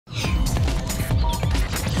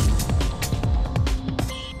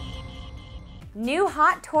New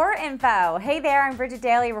hot tour info. Hey there, I'm Bridget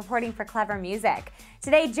Daly reporting for ClevverMusic.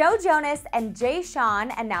 Today, Jonas and Sean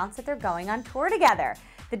announced that they're going on tour together.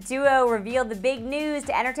 The duo revealed the big news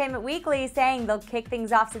to Entertainment Weekly, saying they'll kick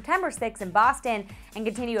things off September 6th in Boston and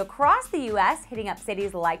continue across the U.S., hitting up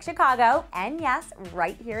cities like Chicago and, yes,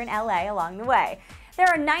 right here in L.A. along the way. There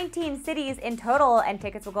are 19 cities in total, and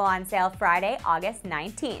tickets will go on sale Friday, August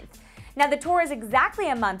 19th. Now, the tour is exactly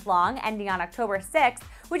a month long, ending on October 6th,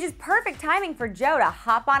 which is perfect timing for Jo to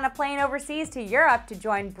hop on a plane overseas to Europe to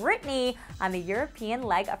join Britney on the European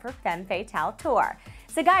leg of her Femme Fatale tour.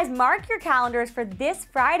 So guys, mark your calendars for this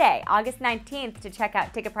Friday, August 19th, to check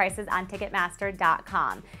out ticket prices on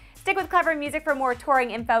Ticketmaster.com. Stick with ClevverMusic for more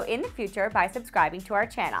touring info in the future by subscribing to our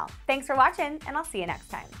channel. Thanks for watching, and I'll see you next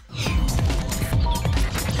time.